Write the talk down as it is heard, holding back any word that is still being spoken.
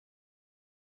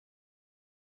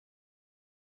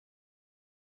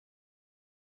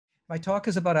My talk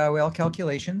is about IOL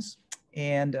calculations,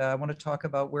 and I want to talk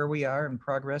about where we are in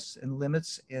progress and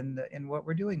limits in what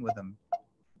we're doing with them.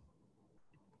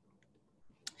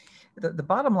 The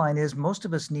bottom line is most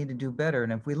of us need to do better,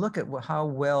 and if we look at how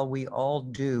well we all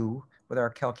do with our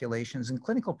calculations in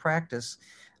clinical practice,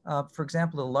 for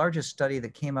example, the largest study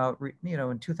that came out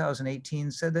in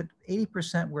 2018 said that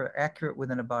 80% were accurate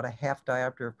within about a half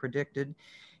diopter of predicted,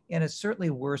 and it's certainly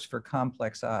worse for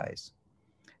complex eyes.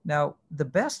 Now, the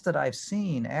best that I've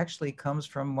seen actually comes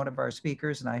from one of our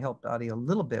speakers, and I helped Adi a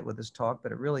little bit with his talk,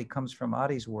 but it really comes from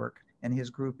Adi's work and his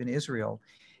group in Israel.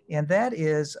 And that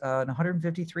is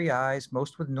 153 eyes,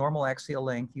 most with normal axial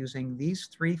length. Using these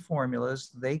three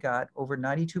formulas, they got over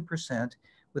 92%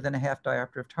 within a half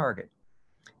diopter of target,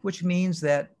 which means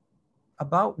that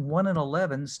about 1 in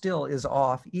 11 still is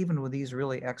off, even with these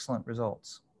really excellent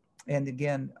results. And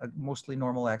again, mostly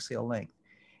normal axial length.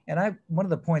 And one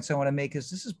of the points I want to make is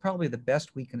this is probably the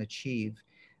best we can achieve,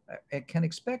 can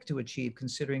expect to achieve,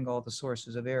 considering all the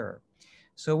sources of error.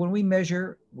 So when we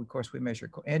measure, of course, we measure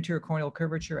anterior corneal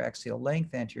curvature, axial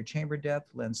length, anterior chamber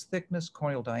depth, lens thickness,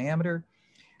 corneal diameter.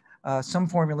 Some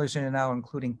formulas are now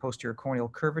including posterior corneal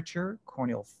curvature,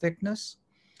 corneal thickness,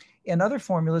 and other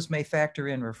formulas may factor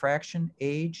in refraction,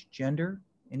 age, gender,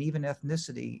 and even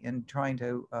ethnicity in trying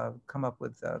to come up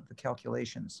with the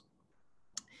calculations.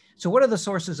 So what are the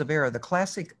sources of error? The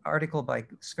classic article by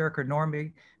Sverker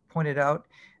Norby pointed out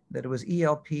that it was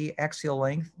ELP, axial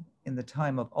length, in the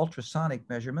time of ultrasonic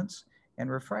measurements,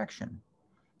 and refraction.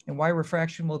 And why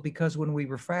refraction? Well, because when we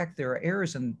refract, there are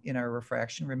errors in our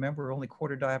refraction. Remember, only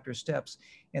quarter diopter steps,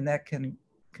 and that can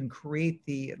create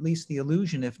at least the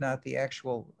illusion, if not the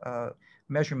actual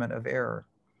measurement of error.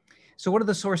 So what are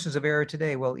the sources of error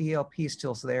today? Well, ELP is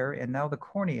still there, and now the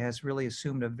cornea has really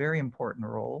assumed a very important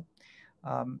role.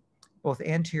 Both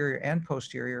anterior and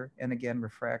posterior, and again,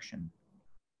 refraction.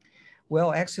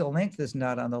 Well, axial length is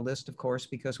not on the list, of course,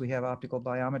 because we have optical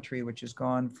biometry, which has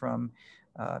gone from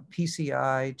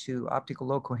PCI to optical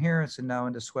low coherence and now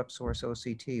into swept source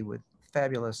OCT with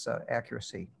fabulous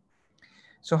accuracy.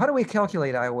 So how do we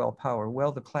calculate IOL power?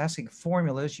 Well, the classic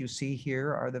formulas you see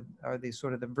here are the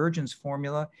sort of the Vergence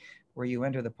formula, where you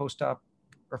enter the post-op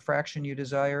refraction you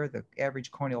desire, the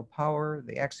average corneal power,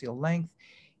 the axial length.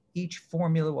 Each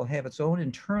formula will have its own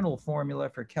internal formula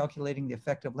for calculating the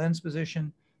effective lens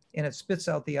position, and it spits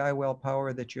out the IOL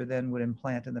power that you then would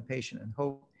implant in the patient and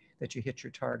hope that you hit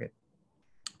your target.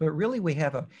 But really, we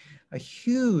have a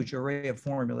huge array of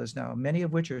formulas now, many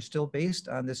of which are still based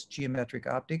on this geometric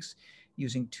optics,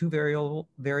 using 2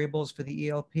 variables for the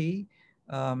ELP,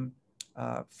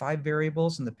 5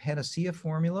 variables in the Panacea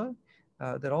formula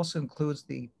that also includes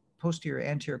the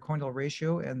posterior-anterior corneal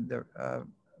ratio and the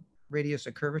radius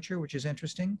of curvature, which is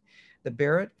interesting. The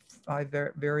Barrett, 5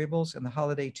 variables, and the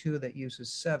Holiday 2 that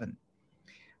uses 7.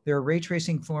 There are ray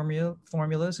tracing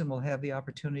formulas, and we'll have the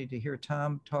opportunity to hear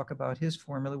Tom talk about his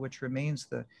formula, which remains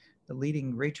the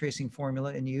leading ray tracing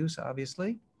formula in use,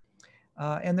 obviously.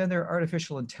 And then there are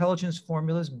artificial intelligence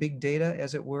formulas, big data,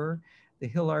 as it were. The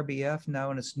Hill RBF,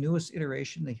 now in its newest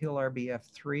iteration, the Hill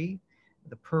RBF3.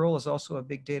 The Pearl is also a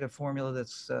big data formula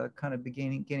that's kind of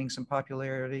gaining some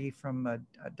popularity from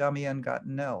Damien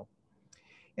Gottinel.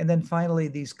 And then finally,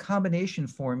 these combination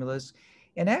formulas.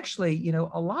 And actually, you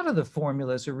know, a lot of the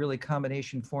formulas are really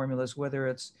combination formulas, whether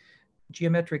it's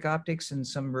geometric optics and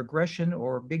some regression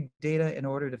or big data in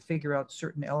order to figure out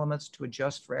certain elements to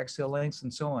adjust for axial lengths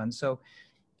and so on. So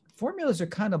formulas are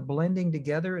kind of blending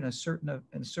together in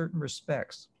certain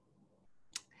respects.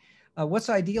 What's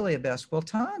ideally the best? Well,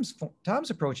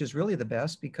 Tom's approach is really the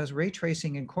best because ray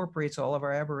tracing incorporates all of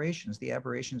our aberrations, the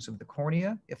aberrations of the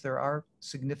cornea, if there are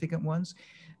significant ones,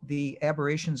 the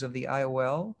aberrations of the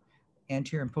IOL,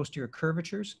 anterior and posterior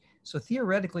curvatures. So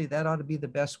theoretically, that ought to be the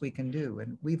best we can do.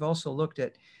 And we've also looked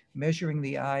at measuring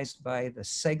the eyes by the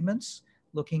segments,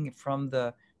 looking from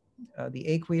the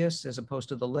aqueous as opposed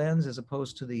to the lens, as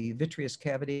opposed to the vitreous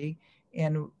cavity.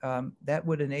 And that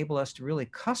would enable us to really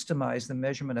customize the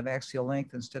measurement of axial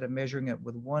length instead of measuring it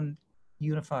with one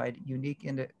unified, unique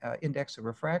index of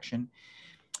refraction.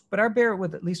 But our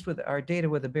Barrett, at least with our data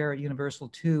with the Barrett Universal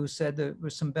 2, said there were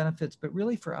some benefits, but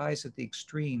really for eyes at the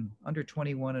extreme, under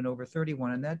 21 and over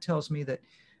 31. And that tells me that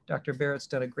Dr. Barrett's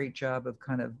done a great job of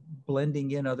kind of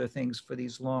blending in other things for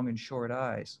these long and short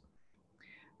eyes.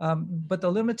 But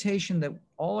the limitation that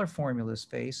all our formulas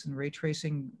face, and ray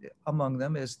tracing among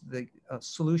them, is the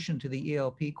solution to the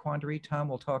ELP quandary. Tom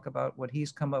will talk about what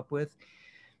he's come up with.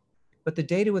 But the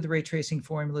data with ray tracing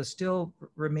formulas still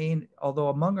remain, although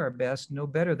among our best, no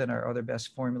better than our other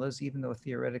best formulas, even though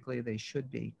theoretically they should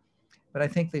be. but I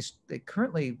think they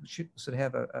currently should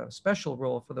have a special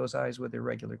role for those eyes with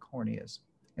irregular corneas,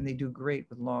 and they do great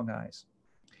with long eyes.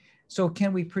 So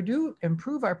can we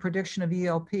improve our prediction of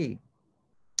ELP?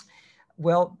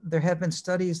 Well, there have been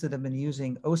studies that have been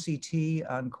using OCT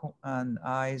on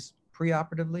eyes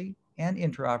preoperatively and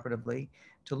intraoperatively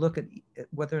to look at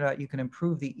whether or not you can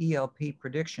improve the ELP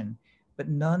prediction, but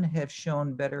none have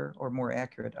shown better or more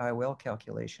accurate IOL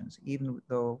calculations, even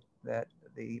though that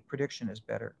the prediction is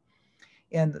better.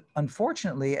 And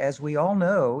unfortunately, as we all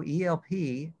know,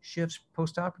 ELP shifts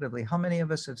postoperatively. How many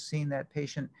of us have seen that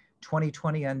patient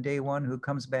 20/20 on day one who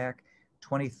comes back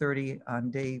 20/30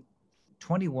 on day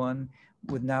 21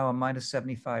 with now a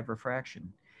 -75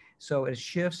 refraction? So it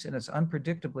shifts, and it's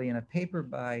unpredictably. In a paper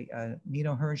by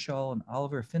Nino Hernschall and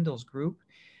Oliver Findel's group,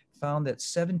 found that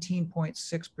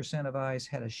 17.6% of eyes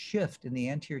had a shift in the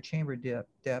anterior chamber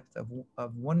depth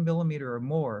of 1 millimeter or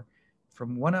more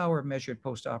from 1 hour measured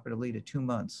postoperatively to 2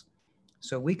 months.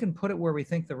 So we can put it where we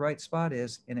think the right spot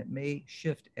is, and it may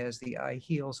shift as the eye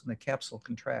heals and the capsule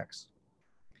contracts.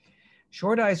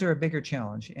 Short eyes are a bigger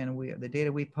challenge, and the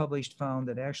data we published found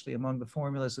that actually among the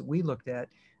formulas that we looked at,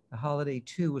 the Holiday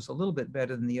 2 was a little bit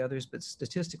better than the others, but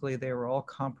statistically they were all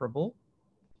comparable.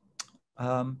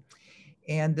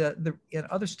 And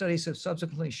other studies have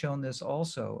subsequently shown this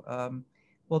also.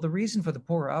 Well, the reason for the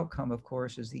poor outcome, of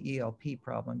course, is the ELP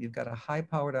problem. You've got a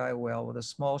high-powered IOL with a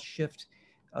small shift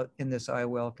in this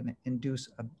IOL can induce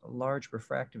a large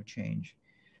refractive change.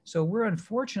 So we're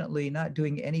unfortunately not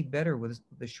doing any better with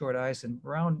the short eyes, and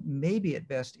around maybe at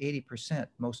best 80%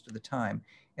 most of the time.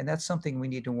 And that's something we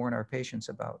need to warn our patients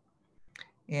about.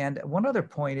 And one other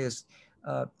point is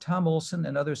Tom Olsen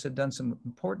and others have done some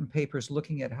important papers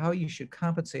looking at how you should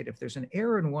compensate. If there's an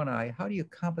error in one eye, how do you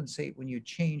compensate when you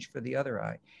change for the other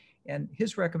eye? And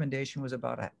his recommendation was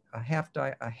about a half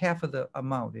of the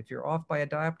amount. If you're off by a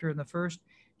diopter in the first,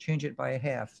 change it by a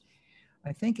half.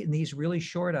 I think in these really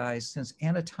short eyes, since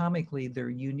anatomically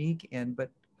they're unique but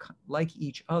like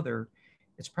each other,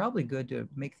 it's probably good to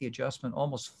make the adjustment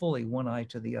almost fully one eye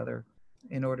to the other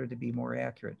in order to be more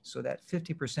accurate. So that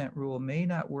 50% rule may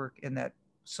not work in that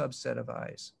subset of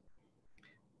eyes.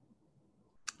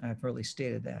 I've really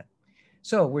stated that.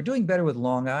 So we're doing better with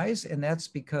long eyes, and that's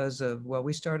because of, well,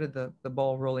 we started the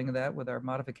ball rolling of that with our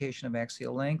modification of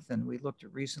axial length, and we looked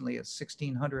at recently at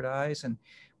 1,600 eyes, and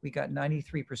we got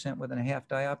 93% within a half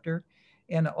diopter.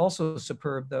 And also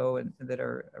superb, though, and that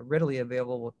are readily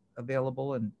available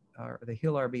and are the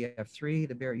Hill RBF3,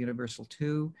 the Barrett Universal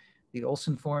 2, the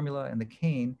Olsen formula, and the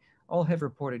Kane all have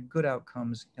reported good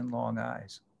outcomes in long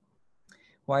eyes.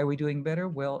 Why are we doing better?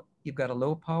 Well, you've got a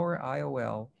low power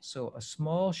IOL, so a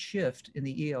small shift in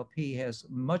the ELP has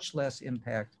much less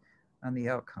impact on the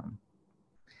outcome.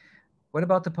 What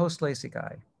about the post-LASIK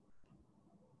eye?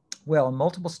 Well,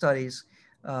 multiple studies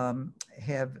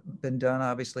have been done,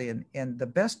 obviously, and the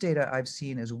best data I've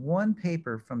seen is one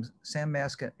paper from Sam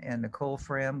Maskett and Nicole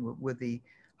Fram with the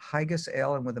HIGUS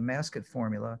L and with the Maskett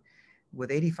formula, with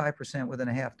 85% within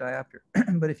a half diopter.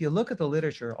 But if you look at the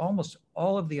literature, almost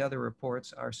all of the other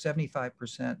reports are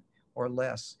 75% or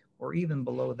less, or even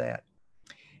below that.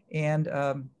 And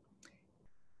that's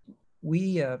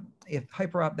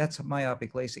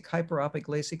myopic LASIK. Hyperopic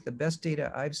LASIK, the best data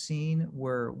I've seen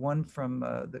were one from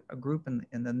a group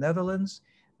in the Netherlands,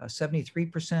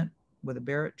 73% with a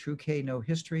Barrett, True K, no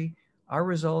history. Our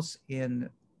results in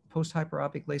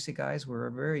post-hyperopic LASIK eyes were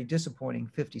a very disappointing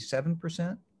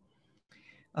 57%.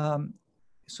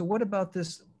 So what about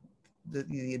this,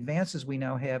 the advances we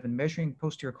now have in measuring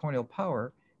posterior corneal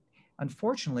power?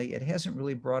 Unfortunately, it hasn't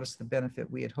really brought us the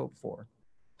benefit we had hoped for.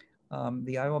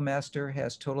 The IOL Master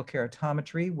has total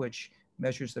keratometry, which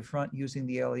measures the front using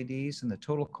the LEDs, and the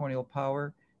total corneal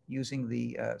power using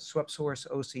the swept source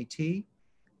OCT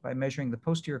by measuring the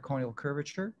posterior corneal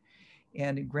curvature.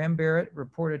 And Graham Barrett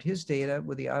reported his data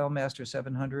with the IOL Master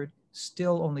 700,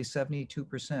 still only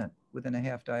 72% within a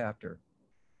half diopter.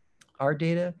 Our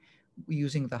data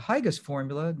using the HIGUS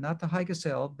formula, not the HIGUS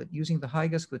L, but using the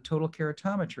HIGUS with total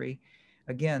keratometry,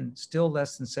 again, still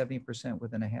less than 70%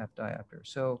 within a half diopter.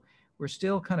 So we're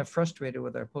still kind of frustrated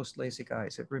with our post-LASIK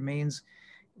eyes. It remains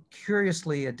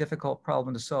curiously a difficult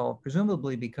problem to solve,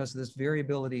 presumably because of this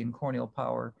variability in corneal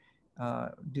power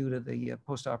due to the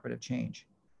postoperative change.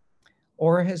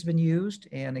 Aura has been used,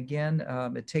 and again,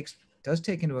 it does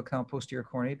take into account posterior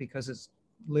cornea because it's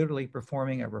literally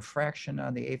performing a refraction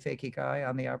on the aphakic eye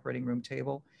on the operating room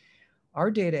table. Our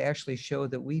data actually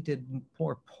showed that we did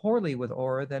more poorly with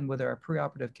Aura than with our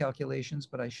preoperative calculations,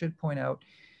 but I should point out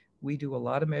we do a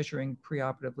lot of measuring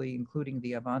preoperatively, including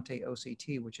the Avante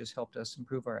OCT, which has helped us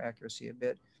improve our accuracy a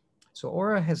bit. So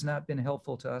Aura has not been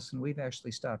helpful to us, and we've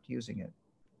actually stopped using it.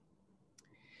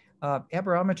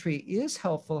 Aberrometry is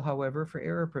helpful, however, for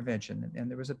error prevention. And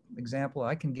there was an example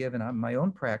I can give in my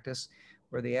own practice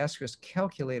where the UKISCRS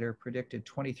calculator predicted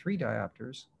 23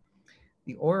 diopters.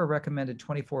 The Aura recommended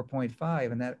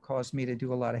 24.5, and that caused me to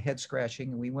do a lot of head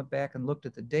scratching. And we went back and looked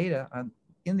at the data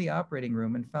in the operating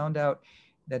room and found out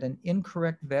that an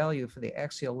incorrect value for the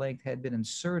axial length had been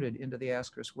inserted into the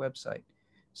UKISCRS website.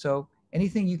 So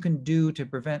anything you can do to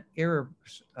prevent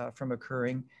errors from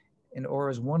occurring, and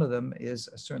Aura is one of them, is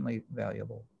certainly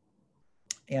valuable.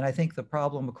 And I think the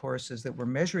problem, of course, is that we're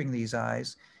measuring these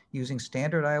eyes using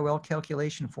standard IOL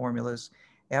calculation formulas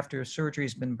after surgery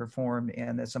has been performed,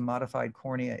 and it's a modified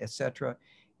cornea, et cetera.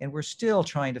 And we're still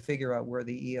trying to figure out where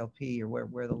the ELP or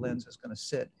where the lens is going to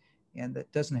sit. And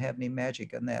that doesn't have any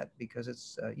magic on that because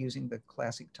it's using the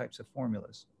classic types of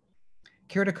formulas.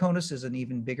 Keratoconus is an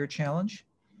even bigger challenge.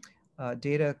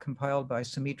 Data compiled by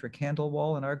Sumitra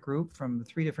Khandelwal in our group from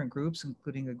 3 different groups,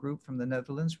 including a group from the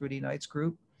Netherlands, Rudy Knight's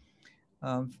group,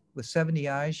 with 70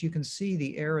 eyes. You can see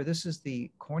the error. This is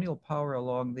the corneal power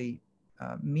along the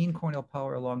mean corneal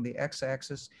power along the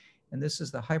x-axis, and this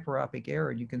is the hyperopic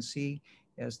error. You can see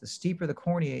as the steeper the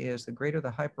cornea is, the greater the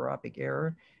hyperopic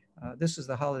error. This is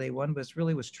the Holiday one, but it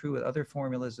really was true with other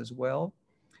formulas as well.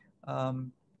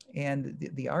 And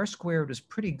the R-squared was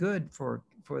pretty good for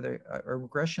the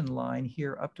regression line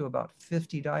here up to about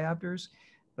 50 diopters,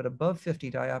 but above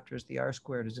 50 diopters, the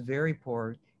R-squared is very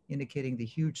poor, indicating the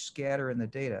huge scatter in the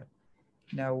data.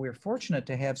 Now, we're fortunate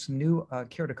to have some new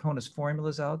keratoconus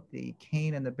formulas out, the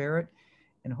Kane and the Barrett,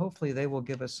 and hopefully they will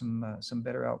give us some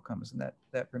better outcomes, and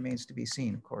that remains to be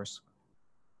seen, of course.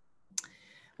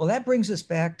 Well, that brings us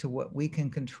back to what we can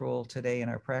control today in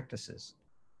our practices.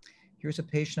 Here's a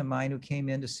patient of mine who came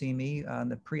in to see me on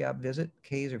the pre-op visit.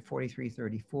 Ks are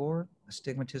 4334,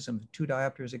 astigmatism of 2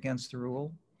 diopters against the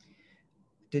rule.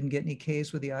 Didn't get any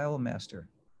Ks with the IOL master.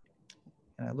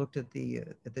 And I looked at the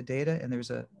data, and there's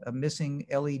a missing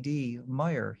LED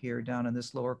mire here down in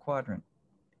this lower quadrant.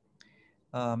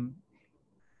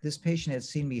 This patient had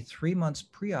seen me 3 months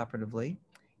preoperatively,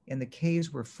 and the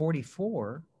Ks were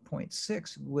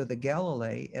 44.6 with a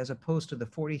Galilei, as opposed to the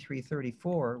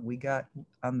 4334 we got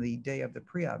on the day of the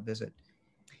pre-op visit.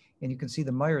 And you can see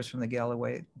the mires from the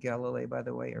Galilei, by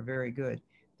the way, are very good.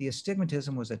 The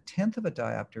astigmatism was 1/10 of a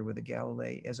diopter with a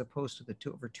Galilei, as opposed to the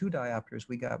over 2 diopters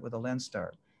we got with a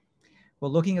LensStar.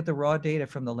 Well, looking at the raw data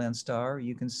from the LensStar,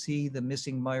 you can see the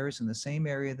missing mires in the same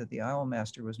area that the IOL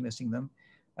master was missing them.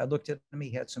 I looked at him, he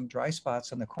had some dry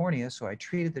spots on the cornea, so I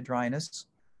treated the dryness.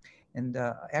 And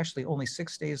actually only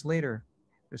 6 days later,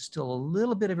 there's still a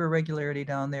little bit of irregularity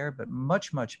down there, but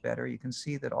much, much better. You can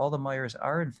see that all the mires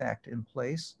are in fact in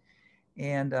place.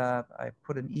 And I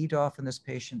put an EDOF in this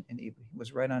patient, and he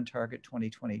was right on target,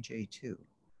 20/20 J2.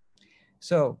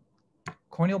 So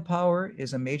corneal power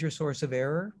is a major source of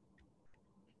error.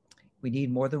 We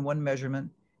need more than one measurement,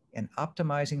 and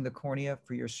optimizing the cornea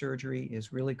for your surgery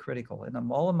is really critical. And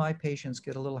all of my patients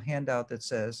get a little handout that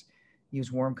says,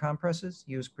 use warm compresses,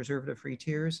 use preservative-free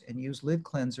tears, and use lid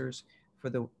cleansers for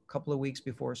the couple of weeks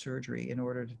before surgery in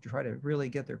order to try to really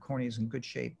get their corneas in good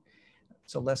shape.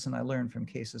 It's a lesson I learned from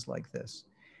cases like this.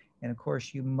 And of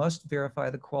course, you must verify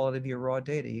the quality of your raw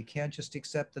data. You can't just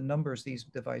accept the numbers these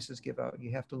devices give out.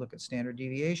 You have to look at standard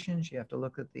deviations, you have to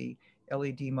look at the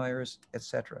LED mires,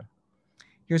 etc.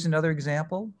 Here's another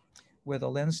example where the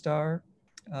LensStar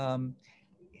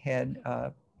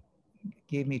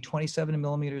gave me 27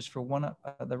 millimeters for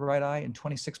the right eye and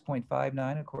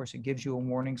 26.59. Of course, it gives you a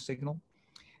warning signal.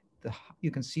 You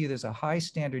can see there's a high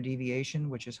standard deviation,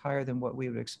 which is higher than what we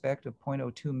would expect of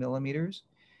 0.02 millimeters,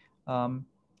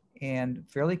 and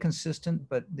fairly consistent,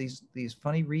 but these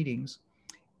funny readings.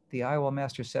 The IOL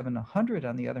Master 700,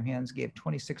 on the other hand, gave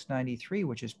 2693,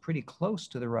 which is pretty close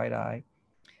to the right eye.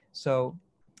 So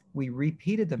we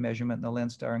repeated the measurement in the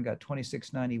LensStar and got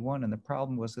 2691, and the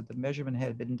problem was that the measurement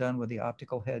had been done with the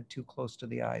optical head too close to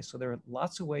the eye. So there are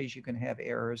lots of ways you can have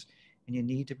errors, and you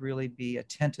need to really be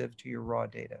attentive to your raw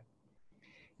data.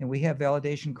 And we have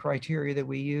validation criteria that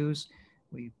we use.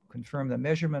 We confirm the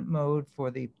measurement mode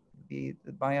for the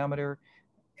biometer,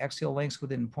 axial lengths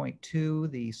within 0.2,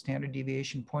 the standard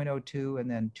deviation 0.02, and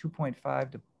then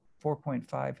 2.5 to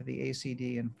 4.5 for the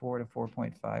ACD, and 4 to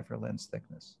 4.5 for lens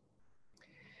thickness.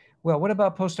 Well, what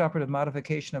about postoperative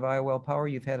modification of IOL power?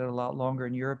 You've had it a lot longer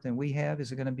in Europe than we have.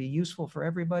 Is it going to be useful for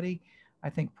everybody? I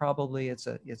think probably it's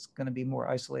going to be more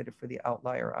isolated for the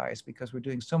outlier eyes because we're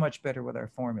doing so much better with our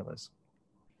formulas.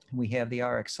 We have the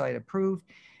RX site approved,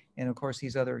 and of course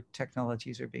these other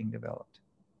technologies are being developed.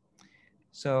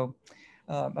 So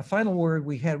A final word,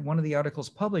 we had one of the articles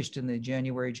published in the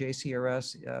January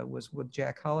JCRS was with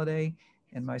Jack Holliday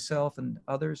and myself and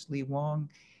others, Lee Wong,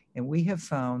 and we have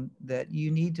found that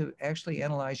you need to actually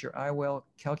analyze your IOL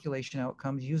calculation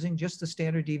outcomes using just the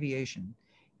standard deviation.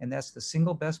 And that's the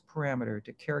single best parameter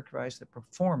to characterize the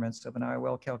performance of an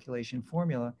IOL calculation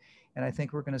formula. And I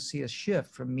think we're going to see a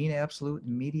shift from mean absolute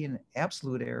and median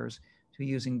absolute errors to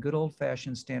using good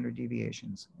old-fashioned standard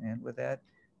deviations. And with that,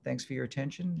 thanks for your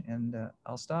attention, and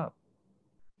I'll stop.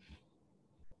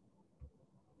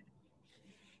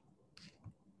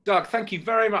 Doug, thank you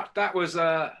very much. That was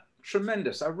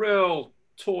tremendous, a real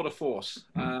tour de force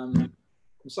from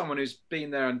someone who's been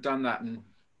there and done that and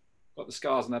got the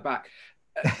scars on their back.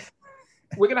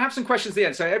 We're going to have some questions at the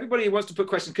end. So everybody who wants to put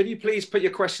questions, can you please put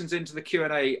your questions into the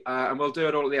Q&A and we'll do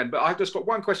it all at the end. But I've just got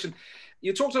one question.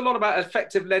 You talked a lot about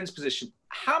effective lens position.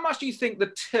 How much do you think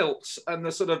the tilt and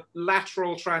the sort of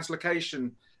lateral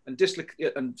translocation and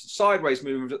sideways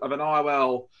movement of an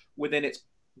IOL within its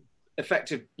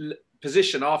effective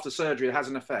position after surgery has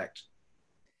an effect?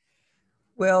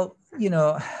 Well, you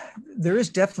know, there is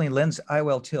definitely lens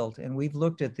IOL tilt, and we've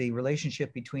looked at the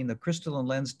relationship between the crystalline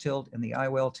lens tilt and the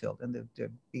IOL tilt. And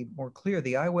to be more clear,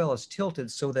 the IOL is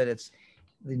tilted so that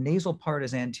the nasal part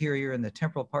is anterior and the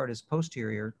temporal part is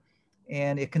posterior.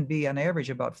 And it can be on average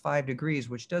about 5 degrees,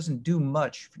 which doesn't do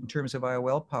much in terms of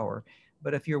IOL power.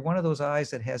 But if you're one of those eyes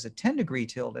that has a 10-degree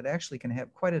tilt, it actually can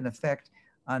have quite an effect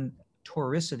on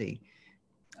toricity.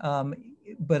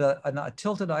 But a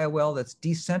tilted IOL that's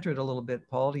decentered a little bit,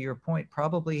 Paul, to your point,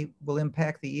 probably will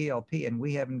impact the ELP, and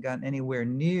we haven't gotten anywhere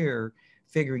near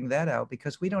figuring that out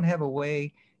because we don't have a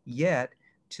way yet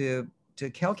to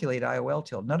calculate IOL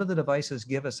tilt. None of the devices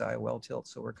give us IOL tilt,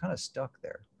 so we're kind of stuck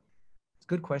there. It's a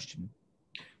good question.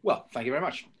 Well, thank you very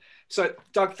much. So,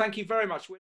 Doug, thank you very much.